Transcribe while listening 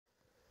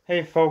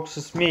Hey folks,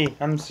 it's me,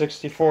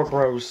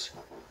 m64blog.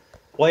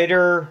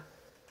 Later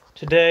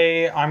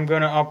today, I'm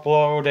gonna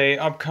upload a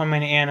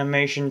upcoming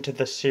animation to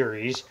the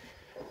series.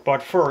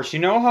 But first, you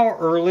know how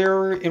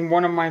earlier in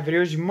one of my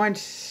videos, you might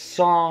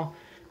saw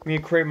me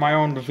create my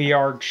own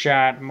VR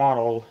chat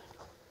model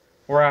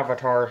or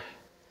avatar.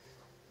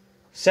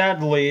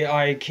 Sadly,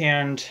 I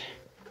can't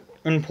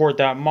import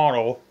that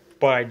model,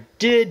 but I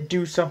did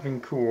do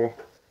something cool.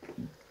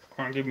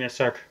 Hold on, give me a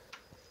sec.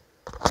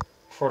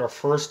 For the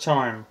first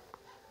time,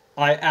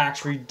 I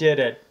actually did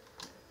it.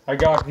 I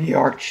got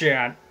VR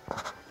chat.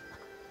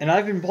 And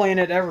I've been playing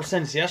it ever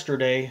since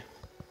yesterday.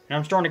 And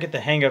I'm starting to get the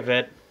hang of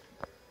it.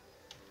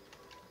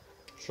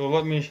 So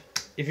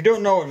if you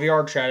don't know what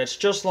VR chat, it's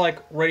just like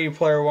Ready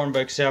Player One, but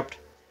except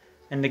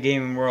in the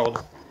gaming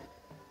world.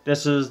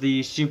 This is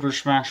the Super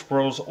Smash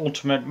Bros.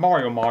 Ultimate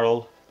Mario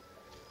model.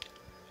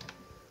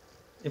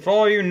 If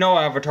all of you know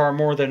Avatar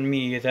more than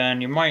me,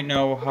 then you might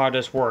know how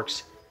this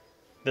works.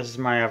 This is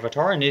my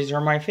avatar, and these are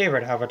my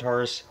favorite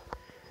avatars.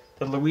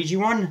 The Luigi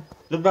one,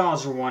 the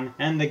Bowser one,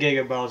 and the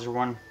Giga Bowser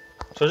one.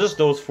 So just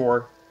those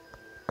four.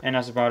 And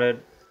that's about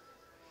it.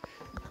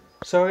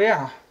 So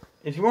yeah,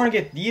 if you want to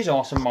get these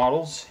awesome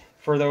models,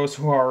 for those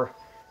who are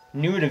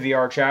new to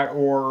VR chat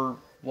or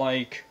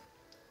like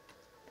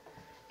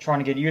trying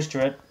to get used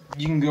to it,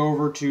 you can go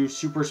over to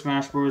Super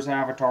Smash Bros.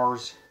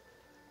 Avatars.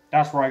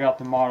 That's where I got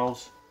the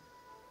models.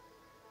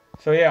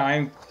 So yeah,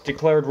 I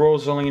declared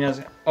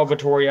Rosalina's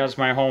Obituary as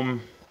my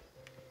home.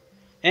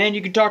 And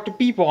you can talk to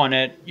people on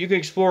it. You can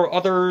explore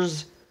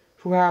others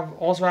who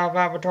also have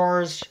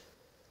avatars.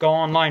 Go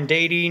online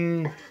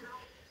dating.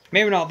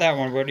 Maybe not that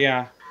one, but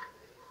yeah.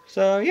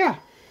 So yeah.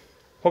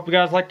 Hope you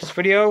guys liked this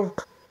video.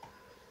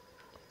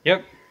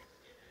 Yep.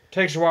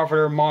 Takes a while for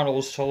their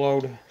models to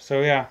load.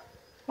 So yeah.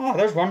 Oh,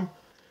 there's one.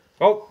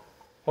 Oh.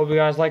 Hope you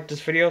guys liked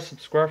this video.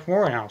 Subscribe for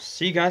more, and I'll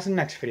see you guys in the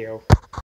next video.